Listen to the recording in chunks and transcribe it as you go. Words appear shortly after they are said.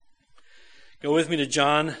Go with me to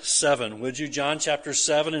John 7, would you? John chapter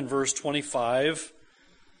 7 and verse 25.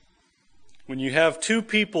 When you have two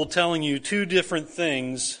people telling you two different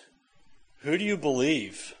things, who do you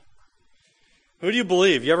believe? Who do you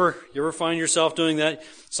believe? You ever find yourself doing that?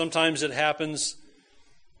 Sometimes it happens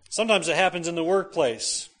in the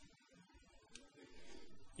workplace.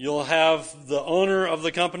 You'll have the owner of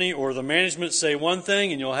the company or the management say one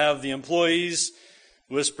thing, and you'll have the employees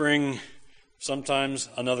whispering sometimes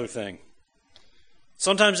another thing.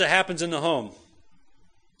 Sometimes it happens in the home.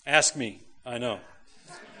 Ask me, I know.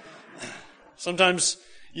 Sometimes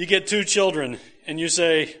you get two children and you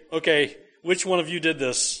say, okay, which one of you did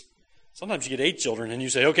this? Sometimes you get 8 children and you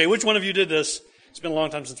say, okay, which one of you did this? It's been a long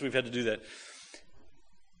time since we've had to do that.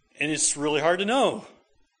 And it's really hard to know.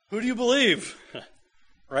 Who do you believe?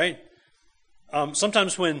 Right?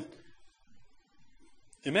 Sometimes when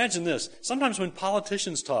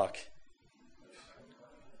politicians talk,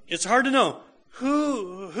 it's hard to know.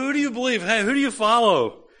 Who do you believe? Hey, who do you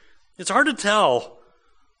follow? It's hard to tell,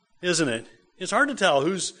 isn't it? It's hard to tell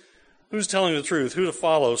who's telling the truth, who to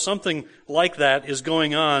follow. Something like that is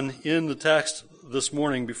going on in the text this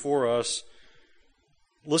morning before us.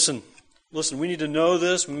 Listen, we need to know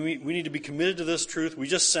this. We need to be committed to this truth. We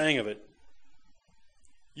just sang of it.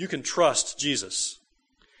 You can trust Jesus.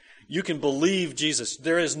 You can believe Jesus.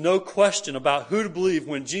 There is no question about who to believe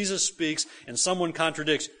when Jesus speaks and someone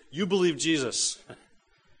contradicts. You believe Jesus.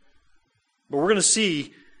 But we're going to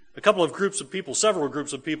see a couple of groups of people, several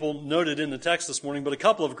groups of people noted in the text this morning, but a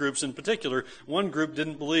couple of groups in particular. One group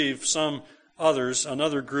didn't believe, some others,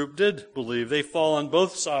 another group did believe. They fall on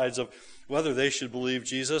both sides of whether they should believe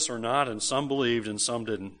Jesus or not, and some believed and some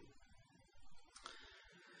didn't.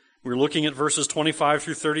 We're looking at verses 25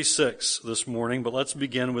 through 36 this morning, but let's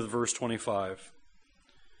begin with verse 25.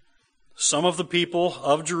 Some of the people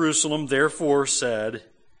of Jerusalem therefore said,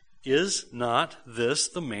 "Is not this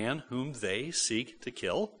the man whom they seek to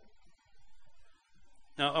kill?"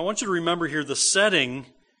 Now, I want you to remember here, the setting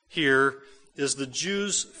here is the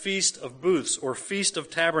Jews' Feast of Booths, or Feast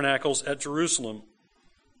of Tabernacles at Jerusalem.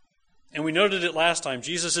 And we noted it last time.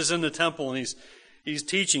 Jesus is in the temple and he's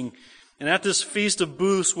teaching. And at this Feast of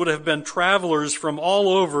Booths would have been travelers from all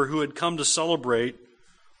over who had come to celebrate.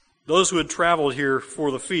 Those who had traveled here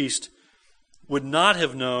for the feast would not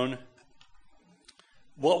have known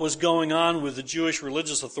what was going on with the Jewish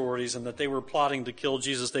religious authorities and that they were plotting to kill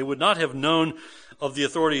Jesus. They would not have known of the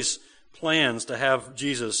authorities' plans to have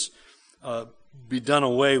Jesus be done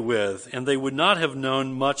away with. And they would not have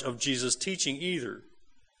known much of Jesus' teaching either.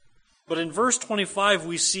 But in verse 25,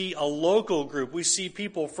 we see a local group. We see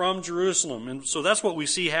people from Jerusalem. And so that's what we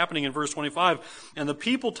see happening in verse 25. And the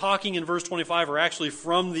people talking in verse 25 are actually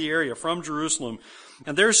from the area, from Jerusalem.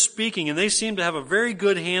 And they're speaking, and they seem to have a very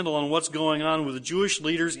good handle on what's going on with the Jewish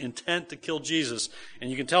leaders' intent to kill Jesus. And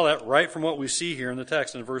you can tell that right from what we see here in the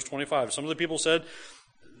text in verse 25. Some of the people said,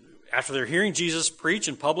 after they're hearing Jesus preach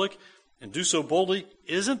in public and do so boldly,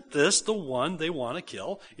 isn't this the one they want to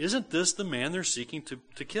kill? Isn't this the man they're seeking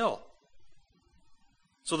to kill?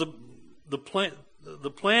 So the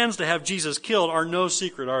plans to have Jesus killed are no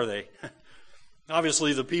secret, are they?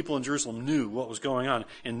 Obviously, the people in Jerusalem knew what was going on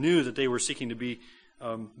and knew that they were seeking to be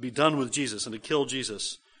done with Jesus and to kill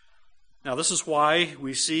Jesus. Now, this is why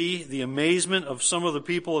we see the amazement of some of the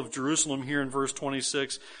people of Jerusalem here in verse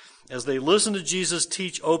 26 as they listen to Jesus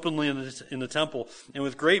teach openly in the temple. And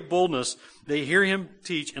with great boldness, they hear him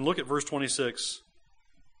teach. And look at verse 26.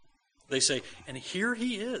 They say, and here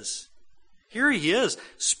he is. Here he is,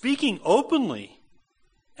 speaking openly,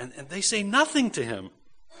 and they say nothing to him.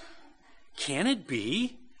 Can it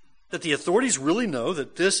be that the authorities really know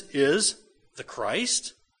that this is the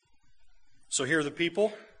Christ? So here are the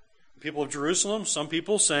people of Jerusalem, some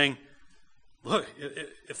people saying, look,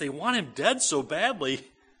 if they want him dead so badly,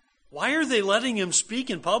 why are they letting him speak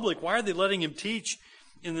in public? Why are they letting him teach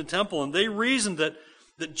in the temple? And they reasoned that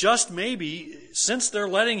just maybe, since they're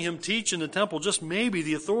letting him teach in the temple, just maybe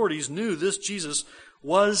the authorities knew this Jesus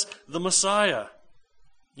was the Messiah.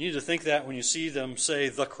 You need to think that when you see them say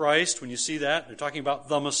the Christ, when you see that, they're talking about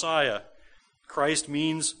the Messiah. Christ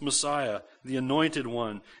means Messiah, the anointed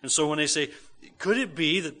one. And so when they say, could it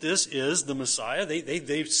be that this is the Messiah?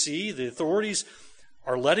 They see the authorities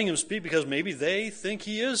are letting him speak because maybe they think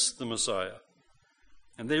he is the Messiah.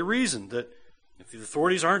 And they reason that if the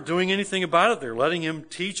authorities aren't doing anything about it, they're letting him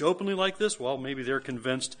teach openly like this, well, maybe they're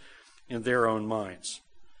convinced in their own minds.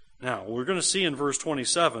 Now, we're going to see in verse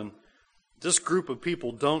 27, this group of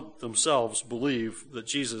people don't themselves believe that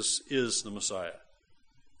Jesus is the Messiah.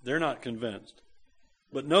 They're not convinced.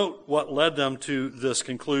 But note what led them to this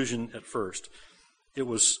conclusion at first.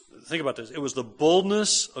 think about this, it was the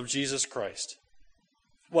boldness of Jesus Christ.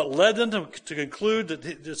 What led them to conclude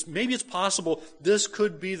that maybe it's possible this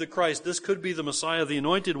could be the Christ, this could be the Messiah, the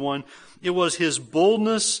Anointed One. It was his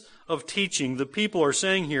boldness of teaching. The people are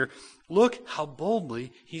saying here, look how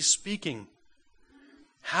boldly he's speaking.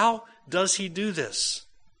 How does he do this?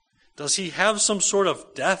 Does he have some sort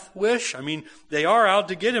of death wish? I mean, they are out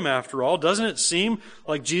to get him after all. Doesn't it seem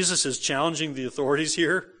like Jesus is challenging the authorities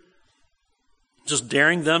here? Just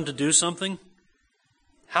daring them to do something?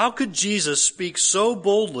 How could Jesus speak so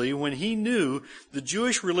boldly when he knew the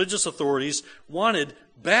Jewish religious authorities wanted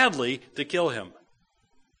badly to kill him?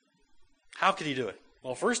 How could he do it?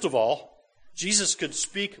 Well, first of all, Jesus could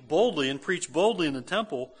speak boldly and preach boldly in the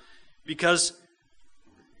temple because,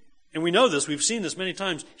 and we know this, we've seen this many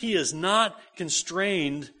times, he is not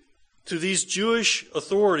constrained to these Jewish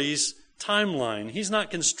authorities' timeline. He's not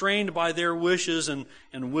constrained by their wishes and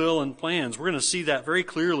will and plans. We're going to see that very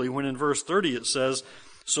clearly when in verse 30 it says,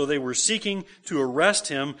 so they were seeking to arrest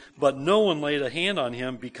him, but no one laid a hand on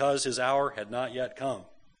him because his hour had not yet come.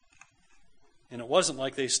 And it wasn't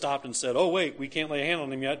like they stopped and said, oh wait, we can't lay a hand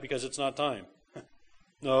on him yet because it's not time.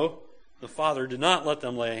 No, the Father did not let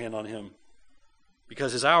them lay a hand on him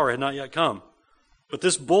because his hour had not yet come. But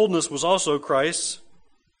this boldness was also Christ's.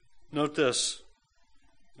 Note this.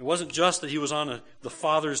 It wasn't just that he was on the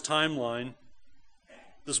Father's timeline.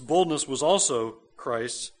 This boldness was also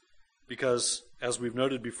Christ's because, as we've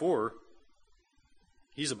noted before,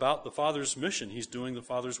 he's about the Father's mission. He's doing the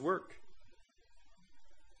Father's work.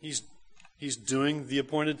 He's doing the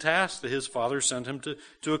appointed task that his Father sent him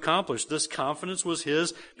to accomplish. This confidence was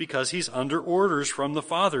his because he's under orders from the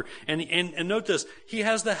Father. And note this, he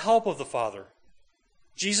has the help of the Father.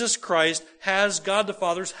 Jesus Christ has God the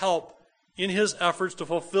Father's help in his efforts to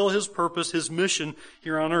fulfill his purpose, his mission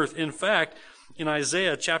here on earth. In fact, in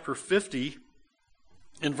Isaiah chapter 50,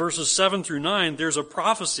 in verses 7 through 9, there's a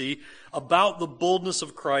prophecy about the boldness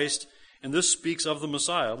of Christ, and this speaks of the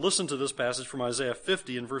Messiah. Listen to this passage from Isaiah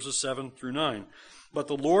 50 in verses 7 through 9. But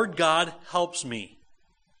the Lord God helps me.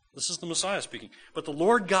 This is the Messiah speaking. But the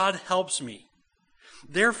Lord God helps me.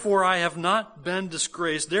 Therefore I have not been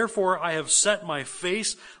disgraced. Therefore I have set my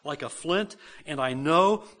face like a flint, and I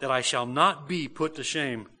know that I shall not be put to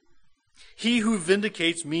shame. He who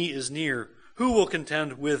vindicates me is near. Who will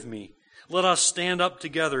contend with me? Let us stand up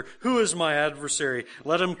together. Who is my adversary?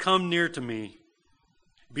 Let him come near to me.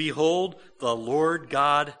 Behold, the Lord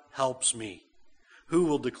God helps me. Who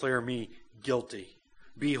will declare me guilty?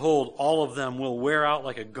 Behold, all of them will wear out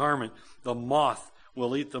like a garment. The moth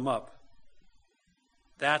will eat them up.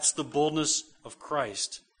 That's the boldness of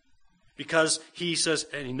Christ. Because he says,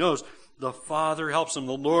 and he knows, the Father helps him.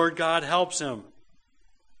 The Lord God helps him.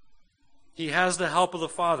 He has the help of the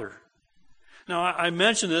Father. Now, I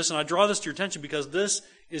mention this and I draw this to your attention because this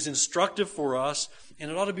is instructive for us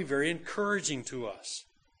and it ought to be very encouraging to us.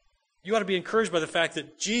 You ought to be encouraged by the fact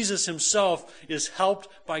that Jesus himself is helped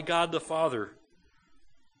by God the Father.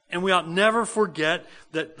 And we ought never forget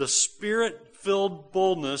that the Spirit-filled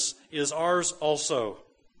boldness is ours also.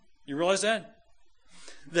 You realize that?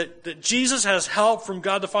 That Jesus has help from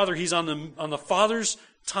God the Father. He's on the Father's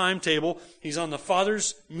timetable. He's on the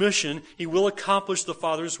Father's mission. He will accomplish the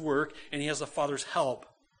Father's work, and he has the Father's help.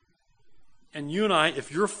 And you and I,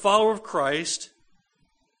 if you're a follower of Christ,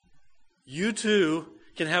 you too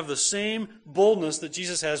can have the same boldness that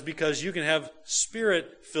Jesus has because you can have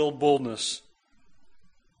Spirit-filled boldness.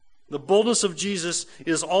 The boldness of Jesus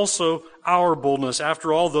is also our boldness.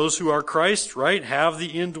 After all, those who are Christ, right, have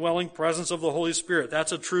the indwelling presence of the Holy Spirit.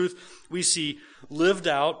 That's a truth we see lived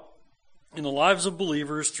out in the lives of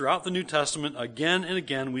believers throughout the New Testament. Again and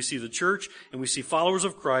again, we see the church and we see followers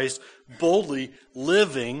of Christ boldly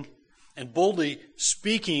living and boldly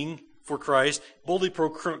speaking for Christ, boldly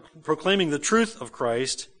proclaiming the truth of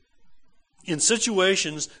Christ in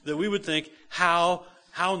situations that we would think, how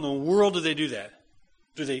in the world do they do that?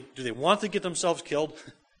 Do they want to get themselves killed?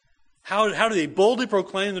 How do they boldly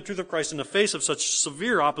proclaim the truth of Christ in the face of such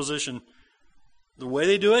severe opposition? The way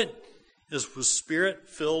they do it is with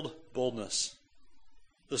Spirit-filled boldness.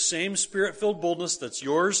 The same Spirit-filled boldness that's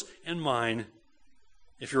yours and mine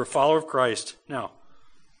if you're a follower of Christ. Now,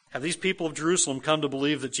 have these people of Jerusalem come to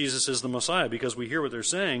believe that Jesus is the Messiah? Because we hear what they're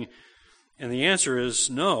saying, and the answer is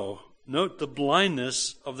no. Note the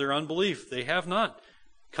blindness of their unbelief. They have not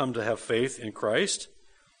come to have faith in Christ.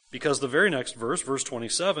 Because the very next verse, verse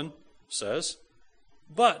 27, says,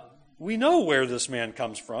 but we know where this man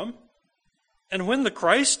comes from, and when the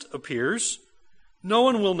Christ appears, no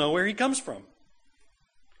one will know where he comes from.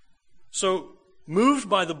 So, moved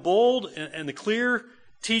by the bold and the clear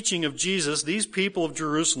teaching of Jesus, these people of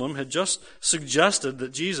Jerusalem had just suggested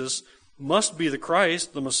that Jesus must be the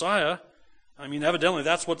Christ, the Messiah. I mean, evidently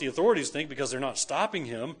that's what the authorities think because they're not stopping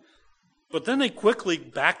him. But then they quickly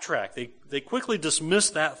backtrack. They quickly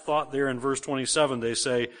dismiss that thought there in verse 27. They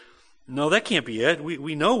say, no, that can't be it.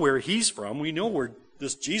 We know where he's from. We know where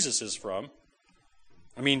this Jesus is from.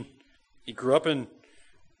 I mean, he grew up in,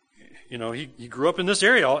 he grew up in this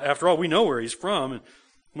area. After all, we know where he's from. And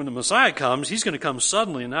when the Messiah comes, he's going to come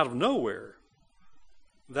suddenly and out of nowhere.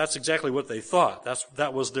 That's exactly what they thought.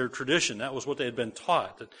 That was their tradition. That was what they had been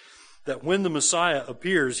taught. That when the Messiah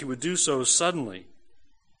appears, he would do so suddenly.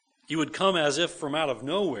 He would come as if from out of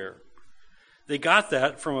nowhere. They got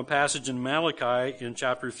that from a passage in Malachi in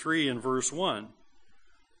chapter 3 and verse 1.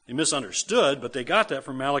 They misunderstood, but they got that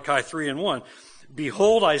from Malachi 3 and 1.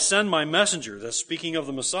 Behold, I send my messenger. That's speaking of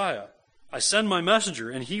the Messiah. I send my messenger,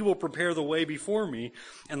 and he will prepare the way before me.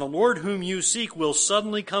 And the Lord whom you seek will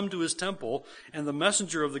suddenly come to his temple, and the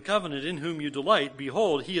messenger of the covenant in whom you delight,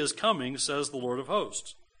 behold, he is coming, says the Lord of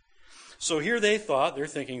hosts. So here they're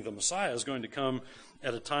thinking the Messiah is going to come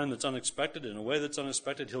at a time that's unexpected, in a way that's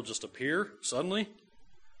unexpected. He'll just appear suddenly,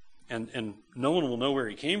 and no one will know where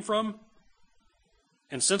he came from.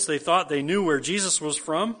 And since they thought they knew where Jesus was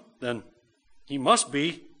from, then he must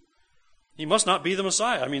not be the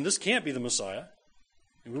Messiah. I mean, this can't be the Messiah.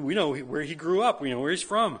 We know where he grew up. We know where he's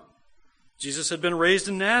from. Jesus had been raised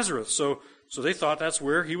in Nazareth, so they thought that's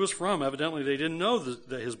where he was from. Evidently, they didn't know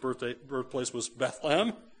that his birthplace was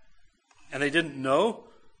Bethlehem, and they didn't know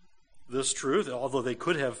this truth, although they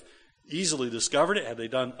could have easily discovered it had they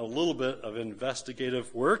done a little bit of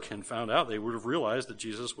investigative work and found out. They would have realized that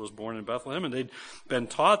Jesus was born in Bethlehem, and they'd been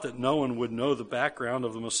taught that no one would know the background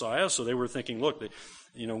of the Messiah, so they were thinking, look,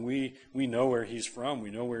 we know where he's from,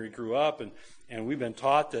 we know where he grew up, and we've been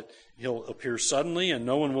taught that he'll appear suddenly and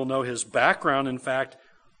no one will know his background. In fact,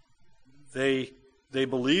 they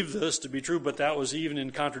believed this to be true, but that was even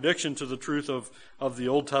in contradiction to the truth of the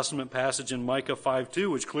Old Testament passage in Micah 5:2,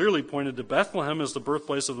 which clearly pointed to Bethlehem as the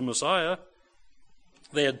birthplace of the Messiah.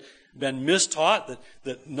 They had been mistaught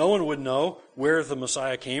that no one would know where the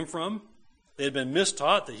Messiah came from. They had been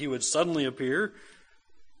mistaught that he would suddenly appear.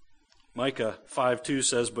 Micah 5:2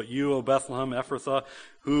 says, But you, O Bethlehem Ephrathah,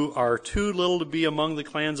 who are too little to be among the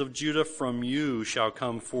clans of Judah, from you shall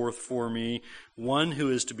come forth for me one who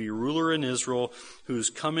is to be ruler in Israel, whose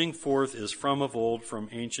coming forth is from of old, from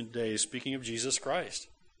ancient days. Speaking of Jesus Christ.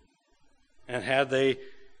 And had they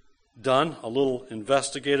done a little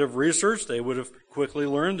investigative research, they would have quickly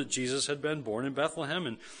learned that Jesus had been born in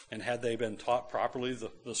Bethlehem, and had they been taught properly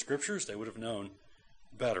the Scriptures, they would have known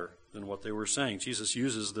better than what they were saying. Jesus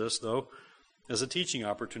uses this, though, as a teaching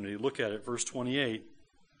opportunity. Look at it, verse 28.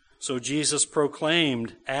 So Jesus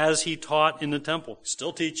proclaimed as he taught in the temple,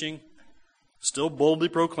 still teaching, still boldly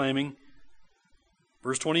proclaiming.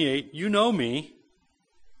 Verse 28, you know me,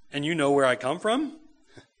 and you know where I come from?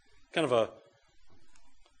 Kind of a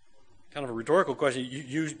rhetorical question.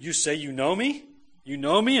 You say you know me? You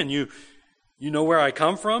know me, and you know where I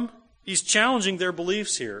come from? He's challenging their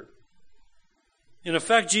beliefs here. In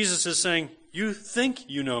effect, Jesus is saying, you think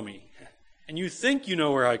you know me, and you think you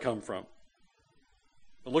know where I come from.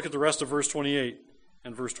 But look at the rest of verse 28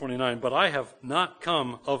 and verse 29. But I have not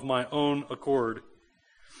come of my own accord.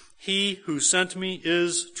 He who sent me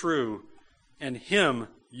is true, and him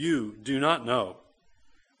you do not know.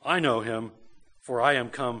 I know him, for I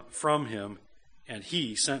am come from him, and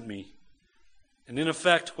he sent me. And in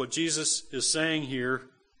effect, what Jesus is saying here,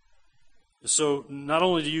 so not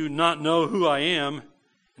only do you not know who I am,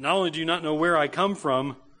 and not only do you not know where I come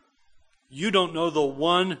from, you don't know the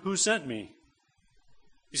one who sent me.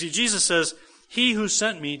 You see, Jesus says, he who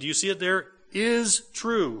sent me, do you see it there, is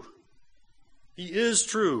true. He is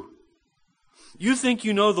true. You think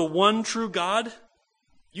you know the one true God?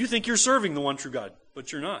 You think you're serving the one true God,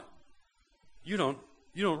 but you're not. You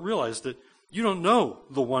don't realize that you don't know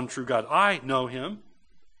the one true God. I know him.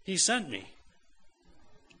 He sent me.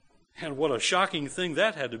 And what a shocking thing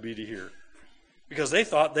that had to be to hear. Because they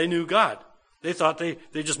thought they knew God. They thought they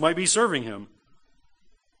just might be serving him.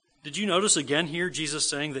 Did you notice again here Jesus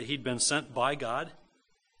saying that he'd been sent by God?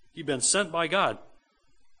 He'd been sent by God.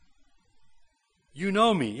 You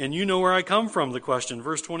know me, and you know where I come from, the question,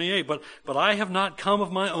 verse 28. But I have not come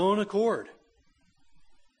of my own accord.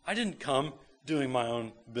 I didn't come doing my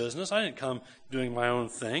own business. I didn't come doing my own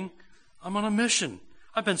thing. I'm on a mission.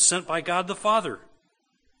 I've been sent by God the Father.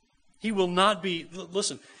 He will not be,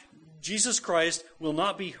 listen, Jesus Christ will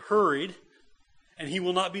not be hurried, and he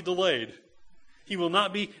will not be delayed. He will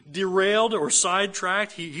not be derailed or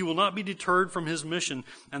sidetracked. He will not be deterred from his mission.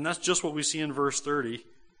 And that's just what we see in verse 30.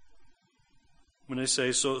 when they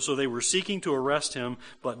say, so they were seeking to arrest him,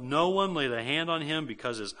 but no one laid a hand on him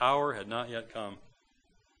because his hour had not yet come.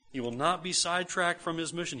 He will not be sidetracked from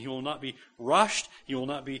his mission. He will not be rushed. He will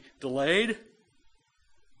not be delayed.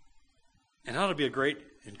 And that ought to be a great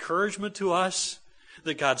encouragement to us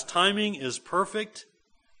that God's timing is perfect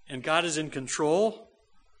and God is in control.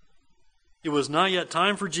 It was not yet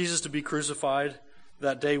time for Jesus to be crucified.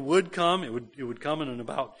 That day would come. It would come in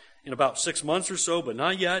about 6 months or so, but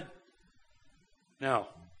not yet. Now,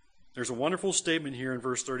 there's a wonderful statement here in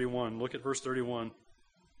verse 31. Look at verse 31.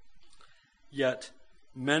 Yet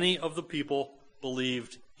many of the people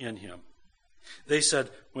believed in him. They said,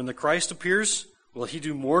 when the Christ appears, will he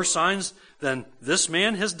do more signs than this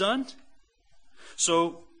man has done?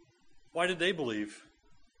 So, why did they believe?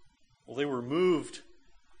 Well, they were moved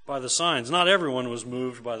by the signs. Not everyone was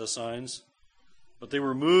moved by the signs, but they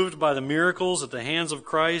were moved by the miracles at the hands of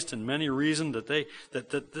Christ, and many reasoned that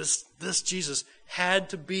this Jesus had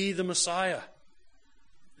to be the Messiah.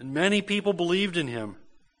 And many people believed in him.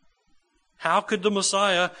 How could the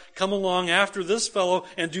Messiah come along after this fellow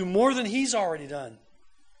and do more than he's already done?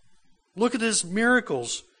 Look at his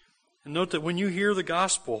miracles. And note that when you hear the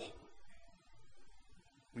gospel,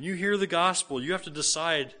 you have to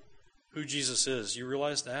decide who Jesus is. You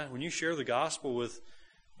realize that? When you share the gospel with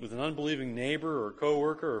an unbelieving neighbor or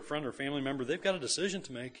coworker or friend or family member, they've got a decision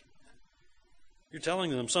to make. You're telling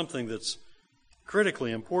them something that's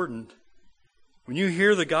critically important. When you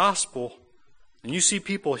hear the gospel, and you see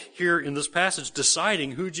people here in this passage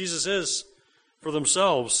deciding who Jesus is for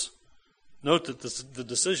themselves, note that the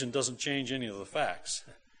decision doesn't change any of the facts.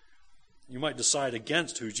 You might decide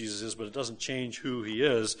against who Jesus is, but it doesn't change who he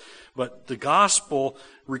is. But the gospel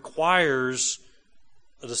requires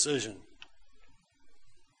a decision.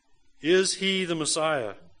 Is he the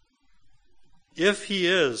Messiah? If he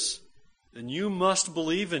is, then you must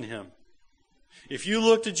believe in him. If you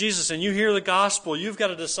look to Jesus and you hear the gospel, you've got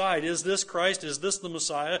to decide, is this Christ? Is this the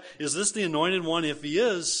Messiah? Is this the anointed one? If he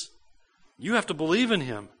is, you have to believe in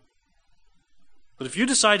him. But if you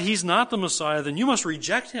decide he's not the Messiah, then you must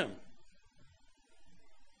reject him.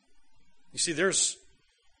 You see, there's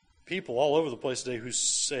people all over the place today who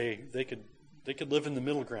say they could live in the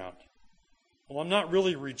middle ground. Well, I'm not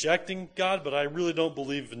really rejecting God, but I really don't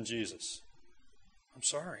believe in Jesus. I'm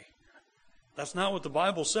sorry. That's not what the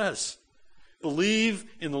Bible says. Believe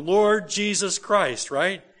in the Lord Jesus Christ,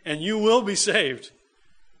 right? And you will be saved.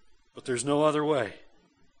 But there's no other way.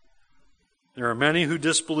 There are many who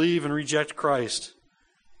disbelieve and reject Christ.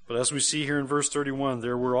 But as we see here in verse 31,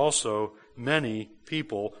 there were also many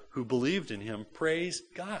people who believed in him. Praise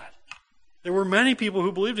God. There were many people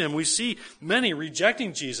who believed in him. We see many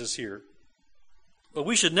rejecting Jesus here. But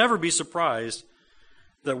we should never be surprised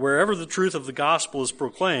that wherever the truth of the gospel is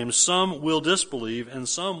proclaimed, some will disbelieve and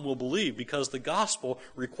some will believe, because the gospel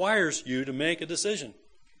requires you to make a decision.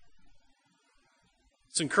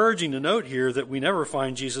 It's encouraging to note here that we never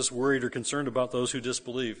find Jesus worried or concerned about those who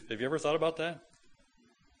disbelieve. Have you ever thought about that?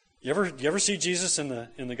 You ever see Jesus in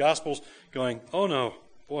the Gospels going, oh no,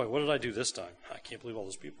 boy, what did I do this time? I can't believe all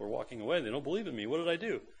those people are walking away. They don't believe in me. What did I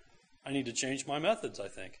do? I need to change my methods, I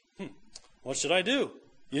think. What should I do?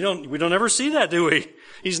 We don't ever see that, do we?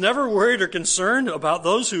 He's never worried or concerned about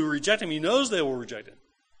those who reject him. He knows they will reject him.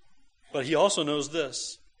 But he also knows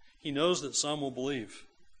this. He knows that some will believe.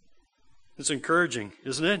 It's encouraging,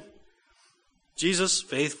 isn't it? Jesus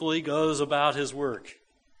faithfully goes about his work.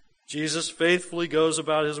 Jesus faithfully goes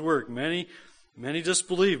about his work. Many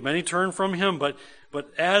disbelieve. Many turn from him. But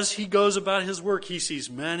as he goes about his work, he sees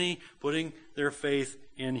many putting their faith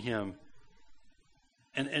in him.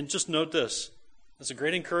 And just note this. It's a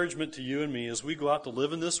great encouragement to you and me as we go out to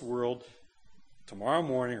live in this world tomorrow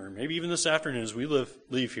morning, or maybe even this afternoon as we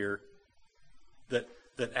leave here,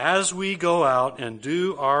 that as we go out and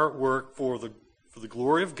do our work for the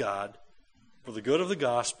glory of God, for the good of the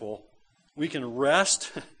gospel, we can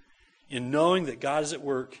rest in knowing that God is at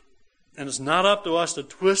work. And it's not up to us to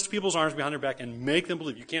twist people's arms behind their back and make them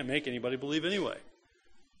believe. You can't make anybody believe anyway.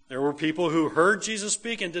 There were people who heard Jesus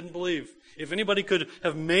speak and didn't believe. If anybody could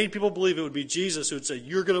have made people believe, it would be Jesus who would say,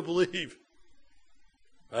 you're going to believe.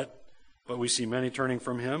 But we see many turning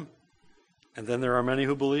from him, and then there are many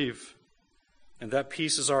who believe. And that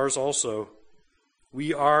peace is ours also.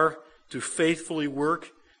 We are to faithfully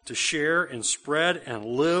work, to share and spread and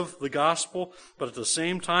live the gospel, but at the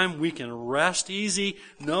same time, we can rest easy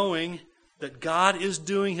knowing that God is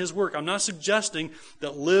doing his work. I'm not suggesting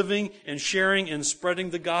that living and sharing and spreading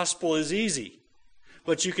the gospel is easy.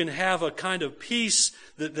 But you can have a kind of peace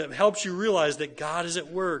that helps you realize that God is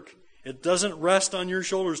at work. It doesn't rest on your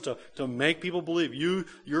shoulders to make people believe.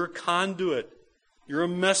 You're a conduit. You're a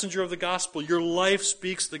messenger of the gospel. Your life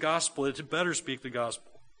speaks the gospel. It better speak the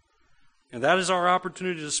gospel. And that is our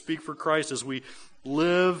opportunity to speak for Christ as we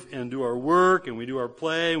live and do our work and we do our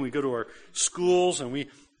play and we go to our schools and we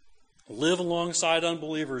live alongside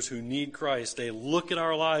unbelievers who need Christ. They look at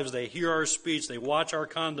our lives, they hear our speech, they watch our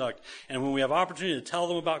conduct, and when we have opportunity to tell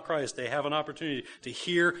them about Christ, they have an opportunity to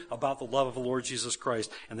hear about the love of the Lord Jesus Christ,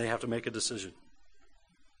 and they have to make a decision.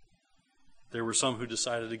 There were some who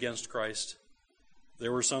decided against Christ.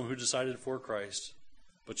 There were some who decided for Christ.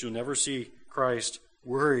 But you'll never see Christ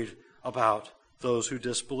worried about those who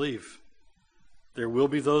disbelieve. There will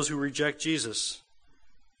be those who reject Jesus,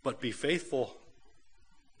 but be faithful.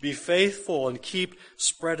 Be faithful and keep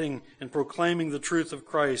spreading and proclaiming the truth of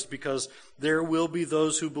Christ, because there will be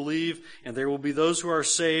those who believe and there will be those who are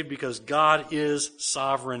saved, because God is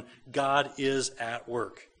sovereign. God is at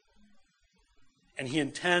work. And He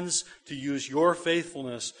intends to use your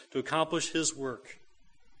faithfulness to accomplish His work.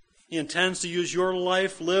 He intends to use your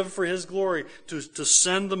life lived for His glory to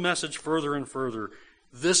send the message further and further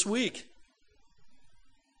this week.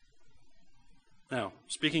 Now,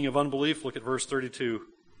 speaking of unbelief, look at verse 32.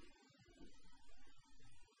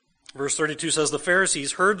 Verse 32 says, the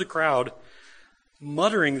Pharisees heard the crowd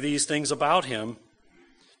muttering these things about Him,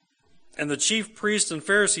 and the chief priests and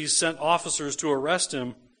Pharisees sent officers to arrest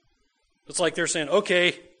Him. It's like they're saying,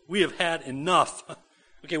 okay, we have had enough.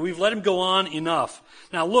 Okay, we've let Him go on enough.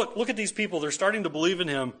 Now look at these people. They're starting to believe in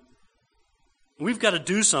Him. We've got to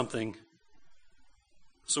do something.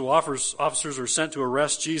 So officers are sent to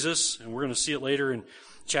arrest Jesus, and we're going to see it later in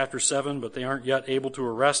chapter 7, but they aren't yet able to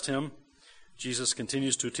arrest Him. Jesus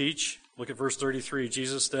continues to teach. Look at verse 33.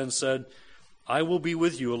 Jesus then said, I will be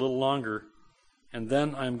with you a little longer, and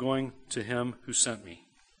then I am going to Him who sent me.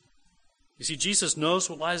 You see, Jesus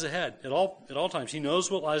knows what lies ahead at all times. He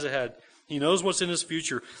knows what lies ahead. He knows what's in His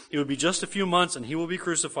future. It would be just a few months and He will be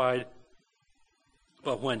crucified.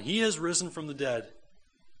 But when He has risen from the dead,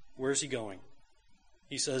 where's He going?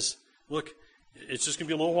 He says, look, it's just going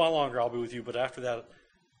to be a little while longer, I'll be with you, but after that,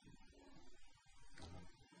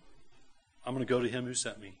 I'm going to go to Him who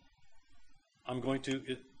sent me.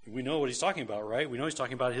 We know what He's talking about, right? We know He's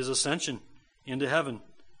talking about His ascension into heaven.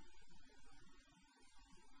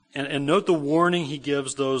 And note the warning He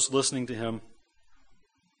gives those listening to Him.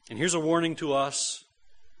 And here's a warning to us,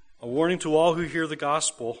 a warning to all who hear the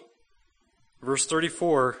gospel. Verse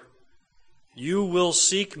 34, you will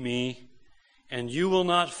seek me, and you will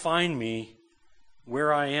not find me.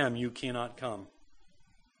 Where I am, you cannot come.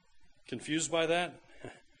 Confused by that?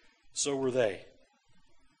 So were they.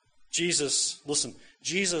 Jesus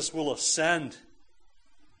will ascend.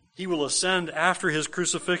 He will ascend after His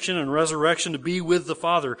crucifixion and resurrection to be with the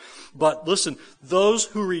Father. But listen, those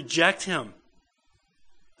who reject Him,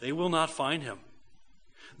 they will not find Him.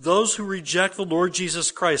 Those who reject the Lord Jesus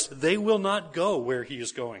Christ, they will not go where He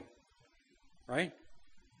is going. Right?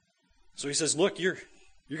 So He says, look, you're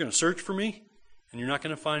going to search for me, and you're not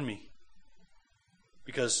going to find me.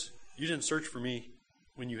 Because you didn't search for me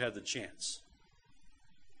when you had the chance.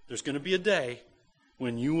 There's going to be a day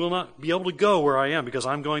when you will not be able to go where I am, because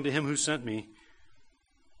I'm going to Him who sent me.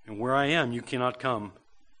 And where I am, you cannot come.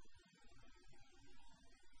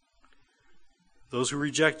 Those who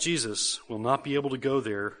reject Jesus will not be able to go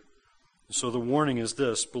there. So the warning is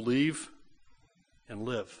this: believe and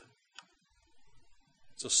live.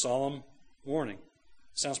 It's a solemn warning.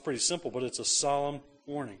 It sounds pretty simple, but it's a solemn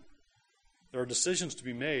warning. There are decisions to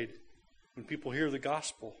be made when people hear the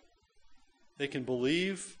gospel. They can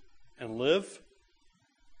believe and live,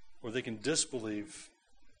 or they can disbelieve.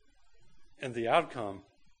 And the outcome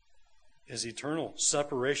is eternal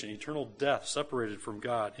separation, eternal death, separated from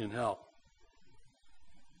God in hell.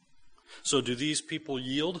 So do these people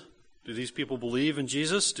yield? Do these people believe in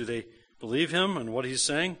Jesus? Do they believe Him and what He's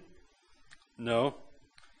saying? No.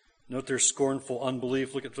 Note their scornful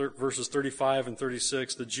unbelief. Look at verses 35 and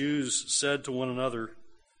 36. The Jews said to one another,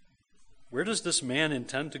 where does this man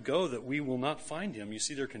intend to go that we will not find Him? You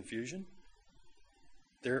see their confusion?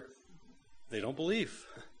 They don't believe.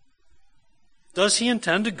 Does He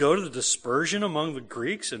intend to go to the dispersion among the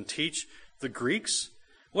Greeks and teach the Greeks?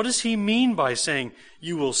 What does He mean by saying,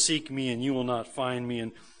 you will seek me and you will not find me,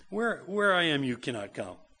 and where I am you cannot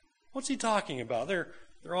come? What's He talking about? They're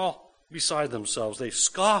all beside themselves. They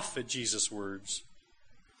scoff at Jesus' words.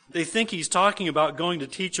 They think He's talking about going to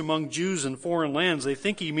teach among Jews in foreign lands. They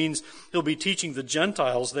think He means He'll be teaching the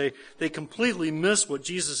Gentiles. They completely miss what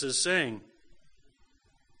Jesus is saying.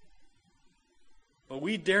 But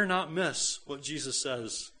we dare not miss what Jesus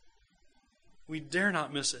says. We dare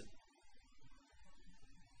not miss it.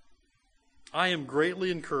 I am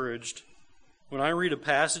greatly encouraged when I read a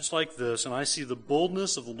passage like this and I see the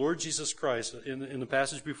boldness of the Lord Jesus Christ in the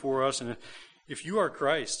passage before us, and if you are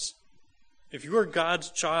Christ's, if you are God's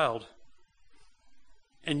child,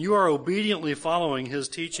 and you are obediently following His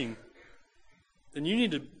teaching, then you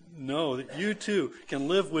need to know that you too can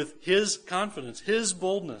live with His confidence, His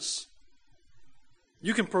boldness.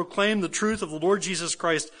 You can proclaim the truth of the Lord Jesus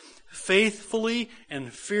Christ faithfully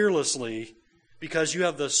and fearlessly because you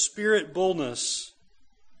have the Spirit boldness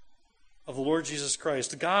of the Lord Jesus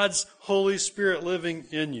Christ, God's Holy Spirit living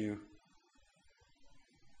in you.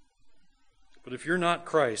 But if you're not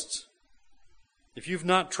Christ's, if you've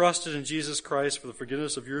not trusted in Jesus Christ for the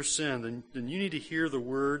forgiveness of your sin, then you need to hear the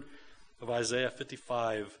word of Isaiah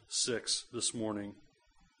 55:6 this morning.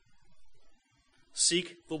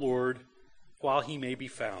 Seek the Lord while He may be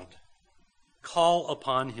found. Call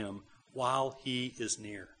upon Him while He is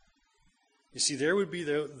near. You see, there would be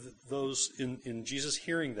those in Jesus'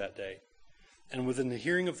 hearing that day, and within the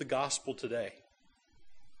hearing of the gospel today,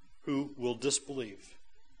 who will disbelieve.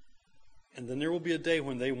 And then there will be a day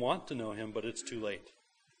when they want to know Him, but it's too late.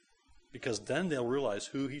 Because then they'll realize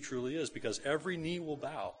who He truly is, because every knee will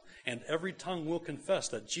bow, and every tongue will confess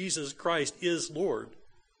that Jesus Christ is Lord.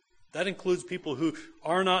 That includes people who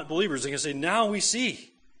are not believers. They can say, now we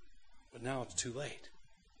see. But now it's too late.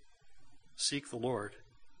 Seek the Lord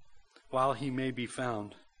while He may be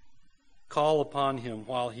found. Call upon Him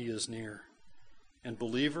while He is near. And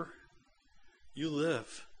believer, you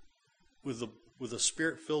live with a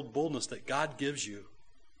Spirit-filled boldness that God gives you.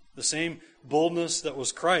 The same boldness that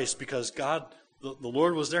was Christ, because God, the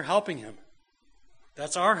Lord was there helping Him.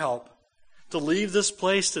 That's our help. To leave this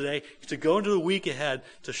place today, to go into the week ahead,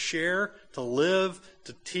 to share, to live,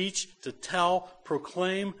 to teach, to tell,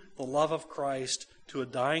 proclaim the love of Christ to a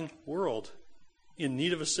dying world in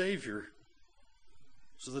need of a Savior,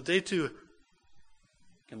 so that they too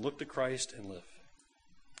can look to Christ and live.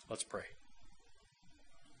 Let's pray.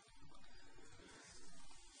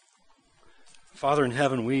 Father in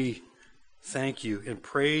heaven, we thank You and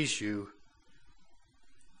praise You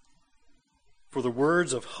for the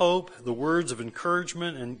words of hope, the words of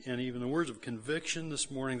encouragement, and even the words of conviction this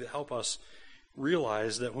morning that help us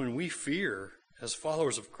realize that when we fear as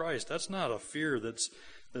followers of Christ, that's not a fear that's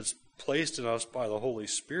placed in us by the Holy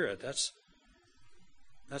Spirit. That's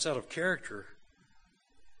out of character.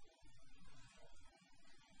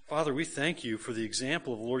 Father, we thank You for the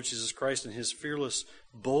example of the Lord Jesus Christ and His fearless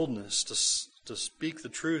boldness to speak the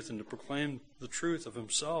truth and to proclaim the truth of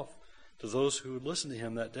Himself to those who would listen to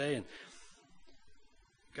Him that day. And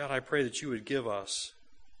God, I pray that You would give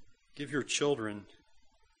Your children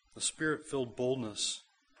the Spirit-filled boldness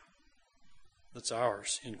that's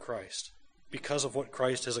ours in Christ because of what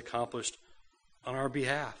Christ has accomplished on our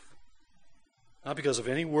behalf. Not because of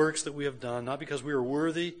any works that we have done, not because we are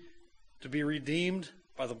worthy to be redeemed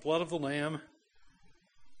by the blood of the Lamb,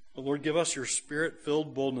 but Lord, give us Your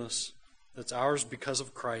Spirit-filled boldness that's ours because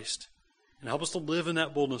of Christ. And help us to live in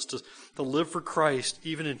that boldness, to live for Christ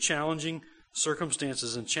even in challenging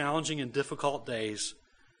circumstances and challenging and difficult days.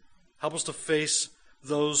 Help us to face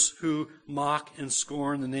those who mock and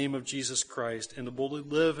scorn the name of Jesus Christ and to boldly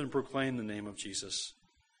live and proclaim the name of Jesus,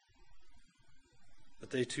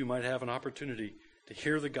 that they too might have an opportunity to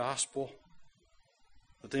hear the gospel,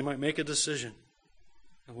 that they might make a decision.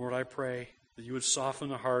 And Lord, I pray that You would soften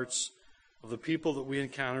the hearts of the people that we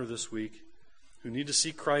encounter this week who need to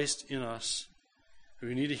see Christ in us,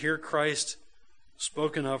 who need to hear Christ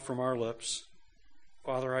spoken of from our lips.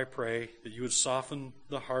 Father, I pray that You would soften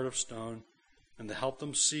the heart of stone and to help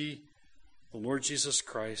them see the Lord Jesus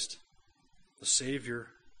Christ, the Savior,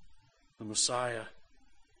 the Messiah,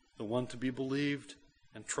 the one to be believed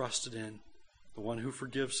and trusted in, the one who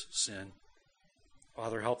forgives sin.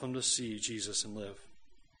 Father, help them to see Jesus and live.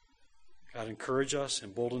 God, encourage us,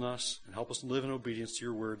 embolden us, and help us to live in obedience to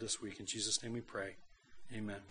Your word this week. In Jesus' name we pray. Amen.